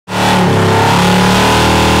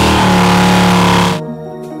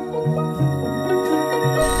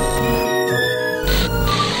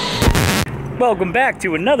welcome back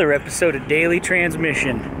to another episode of Daily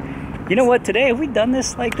Transmission. You know what, today, have we done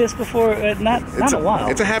this like this before? Not a while.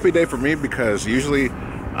 It's a happy day for me because usually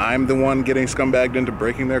I'm the one getting scumbagged into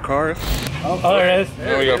breaking their cars. Oh, there it is.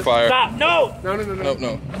 There we go, fire. Stop, no! No.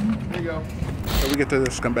 There you go. So we get to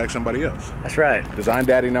scumbag somebody else. That's right. Design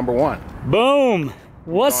Daddy #1. Boom!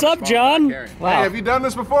 What's up, John? Wow. Hey, have you done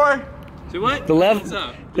this before? Do what? The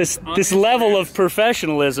level, this level of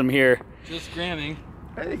professionalism here. Just gramming.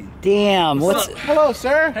 Hey. Damn, what's... Hello,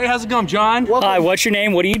 sir. Hey, how's it going, John? Hi, what's your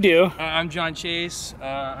name? What do you do? I'm Jon Chase.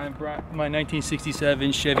 I brought my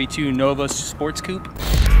 1967 Chevy Nova Sport Coupe.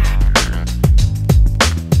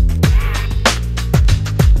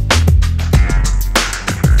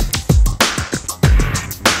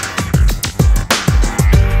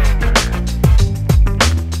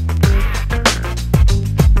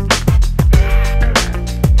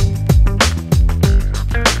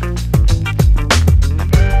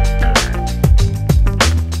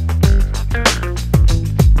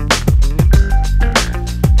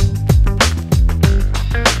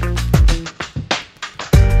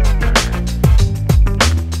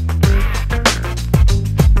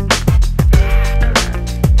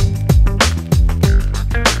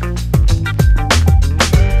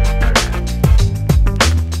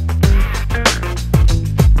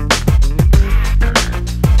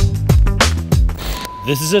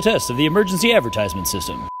 This is a test of the emergency advertisement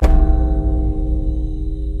system.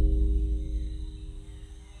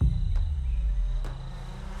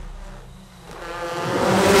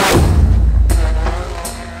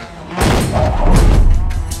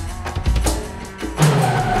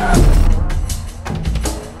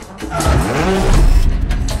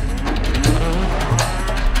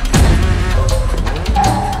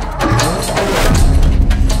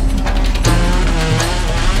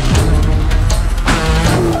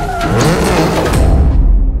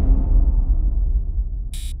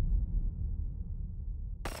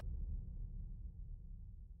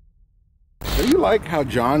 Do you like how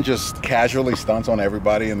John just casually stunts on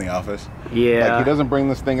everybody in the office? Yeah. Like he doesn't bring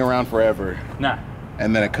this thing around forever. Nah.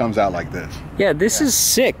 And then it comes out like this. Yeah, this is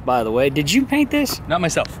sick, by the way. Did you paint this? Not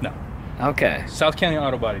myself, no. Okay. South County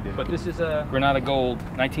Auto Body did. But this is a Granada Gold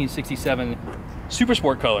 1967 Super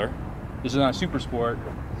Sport color. This is not Super Sport,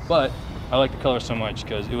 but I like the color so much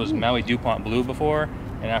because it was Maui DuPont blue before,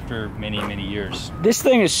 and after many, many years. This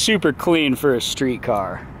thing is super clean for a street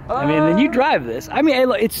car. I mean, and you drive this. I mean,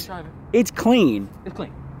 it's clean. It's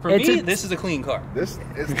clean. For me, this is a clean car. This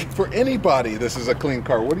is for anybody. This is a clean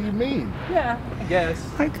car. What do you mean? Yeah, I guess.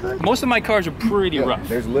 I could. Most of my cars are pretty rough.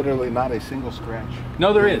 There's literally not a single scratch.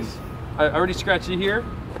 No, there is. I already scratched it here.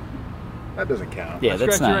 That doesn't count. Yeah, I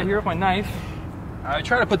that's scratched it not. right here with my knife. I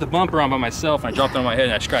tried to put the bumper on by myself, and I dropped it on my head,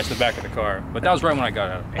 and I scratched the back of the car. But that was right when I got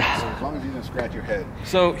out of paint. So as long as you didn't scratch your head.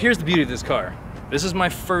 So here's the beauty of this car. This is my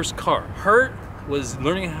first car. Hurt was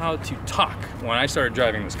learning how to talk when I started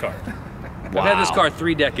driving this car. Wow. I've had this car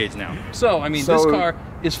 3 decades now. So, I mean, this car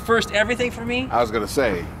is first everything for me. I was gonna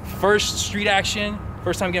say. First street action,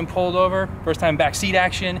 first time getting pulled over, first time backseat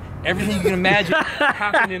action, everything you can imagine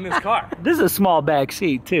happened in this car. This is a small back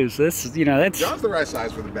seat too, so this is, you know, that's... John's the right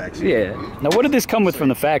size for the back seat. Yeah. Now, what did this come with from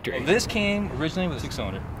the factory? Well, this came originally with a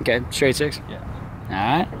 6-cylinder. Okay, straight 6? Yeah. All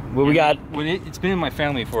right. Well, we got... It's been in my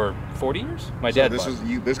family for 40 years. My So dad this bought is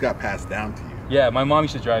it. this got passed down to you. Yeah, my mom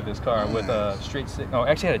used to drive this car with a straight 6. No,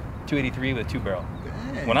 actually had a 283 with a 2-barrel.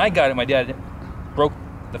 Dang. When I got it, my dad broke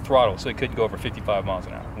the throttle, so it couldn't go over 55 miles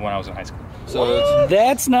an hour when I was in high school. So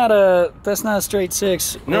That's not a straight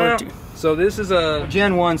 6. no. So this is a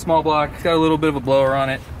Gen 1 small block. It's got a little bit of a blower on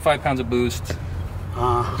it, 5 pounds of boost.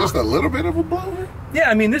 Just a little bit of a blower? Yeah,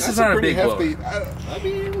 I mean, this is not a big hefty, blower. I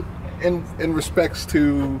mean, in respects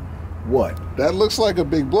to what? That looks like a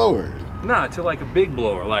big blower. Nah, to like a big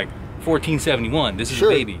blower, like 1471. This is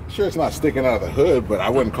Sure, a baby. Sure, it's not sticking out of the hood, but I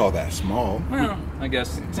wouldn't call that small. Well, I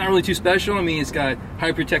guess it's not really too special. I mean, it's got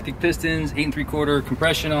high protected pistons, 8 3/4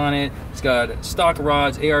 compression on it. It's got stock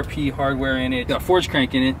rods, ARP hardware in it. It's got a forged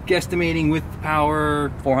crank in it. Guesstimating with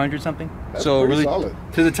power 400 something. That's so pretty really solid.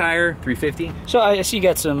 to the tire 350. So I see you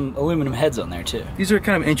got some aluminum heads on there too. These are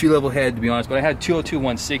kind of entry level head, to be honest, but I had 202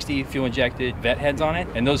 160 fuel injected vet heads on it,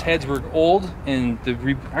 and those heads were old and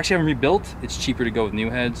actually haven't rebuilt. It's cheaper to go with new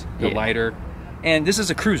heads. They're lighter, and this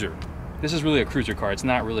is a cruiser. This is really a cruiser car. It's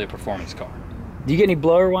not really a performance car. Do you get any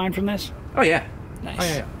blower wine from this? Oh yeah. Nice. Oh,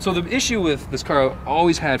 yeah. So the issue with this car I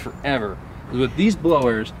always had forever is with these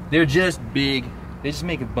blowers, they're just big. They just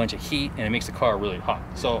make a bunch of heat and it makes the car really hot.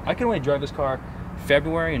 So I can only drive this car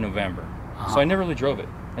February and November. So I never really drove it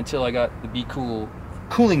until I got the Be Cool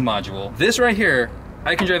cooling module. This right here,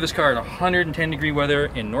 I can drive this car at 110 degree weather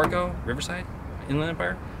in Norco, Riverside, Inland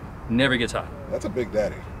Empire. Never gets hot. That's a big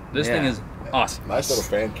daddy. This thing is awesome. Nice little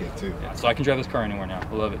fan kit too. Yeah, so I can drive this car anywhere now.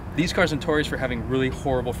 I love it. These cars are notorious for having really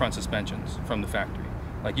horrible front suspensions from the factory.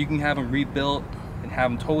 Like you can have them rebuilt and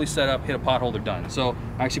have them totally set up, hit a pothole, they're done. So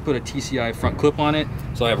I actually put a TCI front clip on it.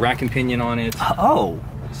 So I have rack and pinion on it. Oh.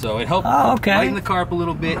 So it helped lighten the car up a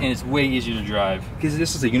little bit, and it's way easier to drive. Because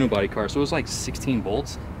this is a unibody car, so it's like 16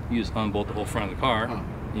 bolts. You just unbolt the whole front of the car,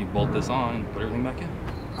 you bolt this on, and put everything back in.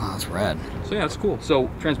 Oh, that's rad. So yeah, it's cool. So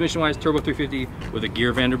transmission-wise, turbo 350 with a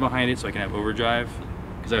gear vendor behind it, so I can have overdrive.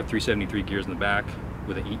 Because I have 373 gears in the back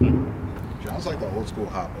with an Eaton. John's like the old school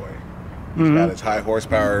hot boy. He's got his high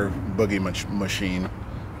horsepower boogie machine,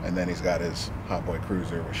 and then he's got his hot boy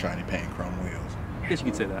cruiser with shiny paint, chrome wheels. I guess you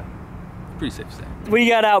could say that. Pretty safe to say. What do you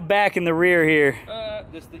got out back in the rear here?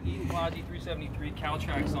 This is the Eaton Logi 373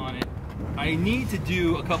 Caltrax on it. I need to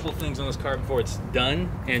do a couple things on this car before it's done.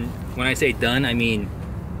 And when I say done, I mean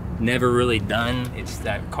never really done. It's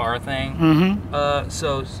that car thing.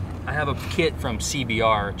 So I have a kit from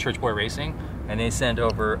CBR, Church Boy Racing, and they send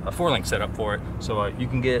over a 4-link setup for it. So you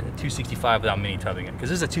can get a 265 without mini tubbing it. Because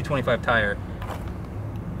this is a 225 tire.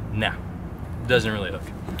 Nah, doesn't really hook.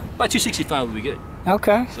 But 265 would be good.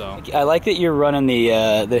 Okay. So I like that you're running the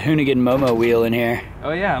Hoonigan Momo wheel in here.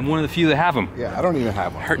 Oh yeah, I'm one of the few that have them. Yeah, I don't even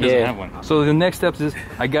have one. Hurt doesn't have one. So the next step is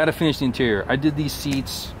I gotta finish the interior. I did these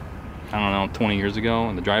seats, I don't know, 20 years ago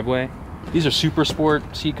in the driveway. These are super sport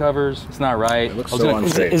seat covers. It's not right. It looks so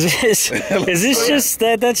unsafe. Is this just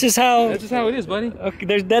that's just how? That's just how it is, buddy.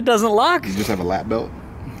 Okay, that doesn't lock. You just have a lap belt?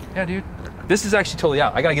 Yeah, dude. This is actually totally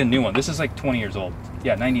out. I gotta get a new one. This is like 20 years old.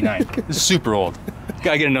 Yeah, 99. This is super old.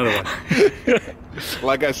 Gotta get another one.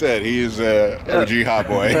 Like I said, he's OG hot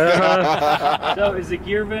boy. So is the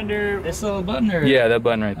gear vendor this little button or? Yeah, that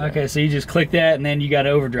button right there. Okay, so you just click that and then you got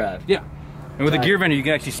overdrive. Yeah. And with the gear vendor, you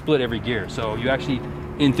can actually split every gear. So you actually,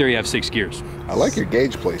 in theory, have 6 gears. I like your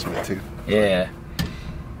gauge placement too. Yeah.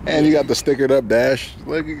 And you got the stickered up dash.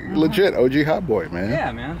 Like legit OG hot boy, man.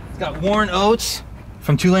 Yeah, man. It's got Warren Oates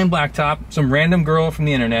from 2-Lane Blacktop, some random girl from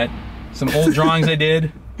the internet, some old drawings I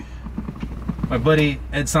did, my buddy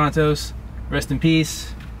Ed Santos, rest in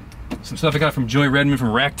peace, some stuff I got from Joy Redmond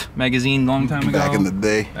from Wrecked magazine a long time ago. Back in the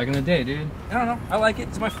day. Back in the day, dude. I don't know. I like it.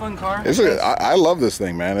 It's my fun car. I love this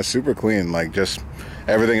thing, man. It's super clean. Like, just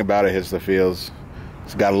everything about it hits the feels.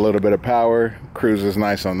 It's got a little bit of power. Cruises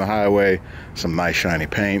nice on the highway. Some nice shiny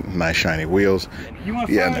paint. Nice shiny wheels. You want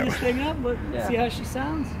to fire this thing up? See how she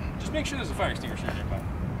sounds? Just make sure there's a fire extinguisher in there,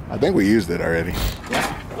 I think we used it already.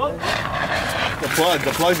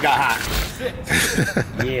 The plug's got hot.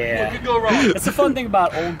 Yeah. What could go wrong? That's the fun thing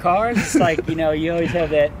about old cars. It's like, you know, you always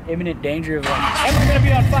have that imminent danger of like, and we're going to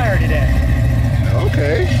be on fire today.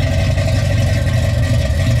 Okay.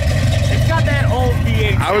 It's got that old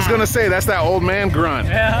V8. I was going to say, that's that old man grunt.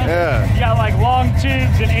 Yeah. You got like long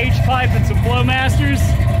tubes, an H-pipe, and some Flowmasters.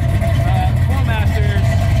 Flowmasters.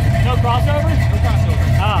 No crossovers? No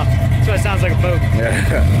crossover. Ah. So it sounds like a boat.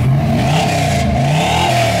 Yeah.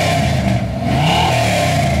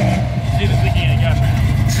 See this leaking in the gas right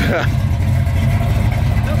now.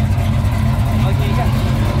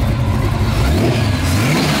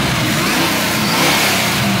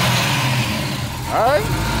 All right.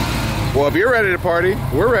 Well, if you're ready to party,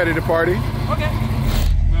 we're ready to party. Okay.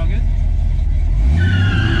 We all good?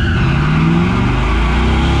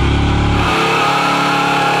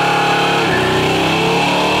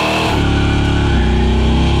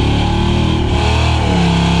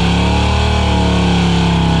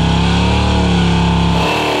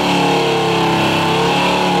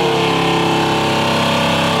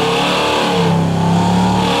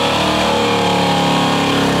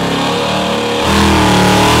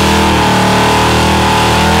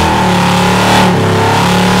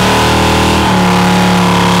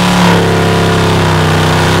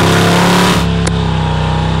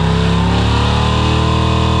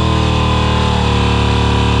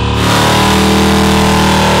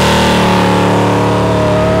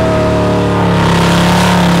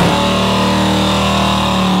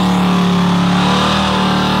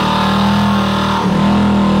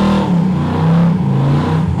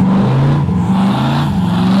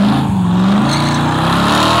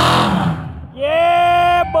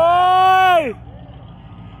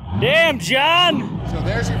 Damn, John! So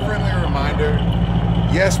there's your friendly reminder.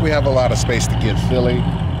 Yes, we have a lot of space to get silly,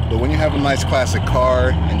 but when you have a nice classic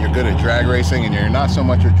car and you're good at drag racing and you're not so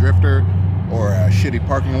much a drifter or a shitty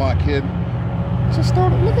parking lot kid, just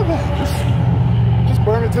start it. Look at that. Just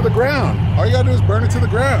burn it to the ground. All you gotta do is burn it to the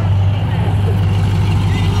ground.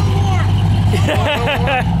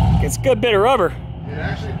 It's a good bit of rubber. It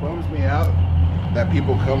actually bums me out that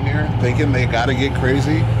people come here thinking they gotta get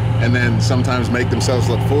crazy and then sometimes make themselves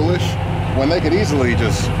look foolish when they could easily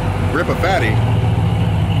just rip a fatty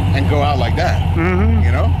and go out like that. Mm-hmm.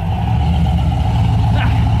 You know?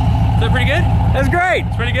 Is that pretty good? That's great.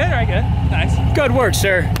 It's pretty good. All right, good. Nice. Good work,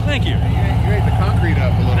 sir. Thank you. You ate the concrete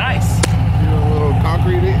up a little. Nice. You know, a little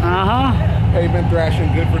concrete. Uh-huh. Pavement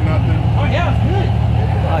thrashing, good for nothing. Oh yeah, it's good.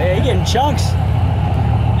 Oh yeah, you're getting chunks.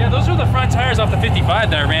 Yeah, those are the front tires off the 55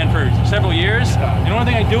 that I ran for several years. And the only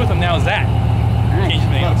thing I do with them now is that. Change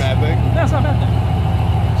anything Not a else. bad thing. No, it's not a bad thing.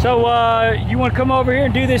 So, you want to come over here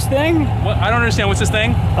and do this thing? What? I don't understand. What's this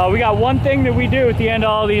thing? We got one thing that we do at the end of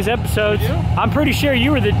all these episodes. You do? I'm pretty sure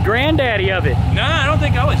you were the granddaddy of it. Nah, I don't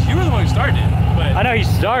think I was. You were the one who started it. But I know you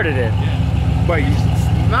started it. But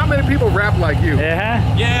not many people rap like you.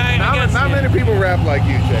 Yeah. yeah, I guess. Not many people rap like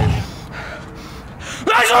you, Chase.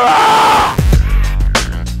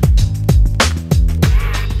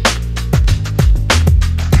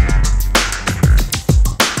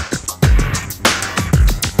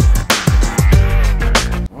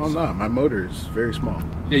 Well, no, my motor is very small.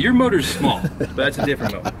 Yeah, your motor's small, but that's a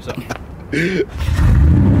different motor.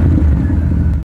 So.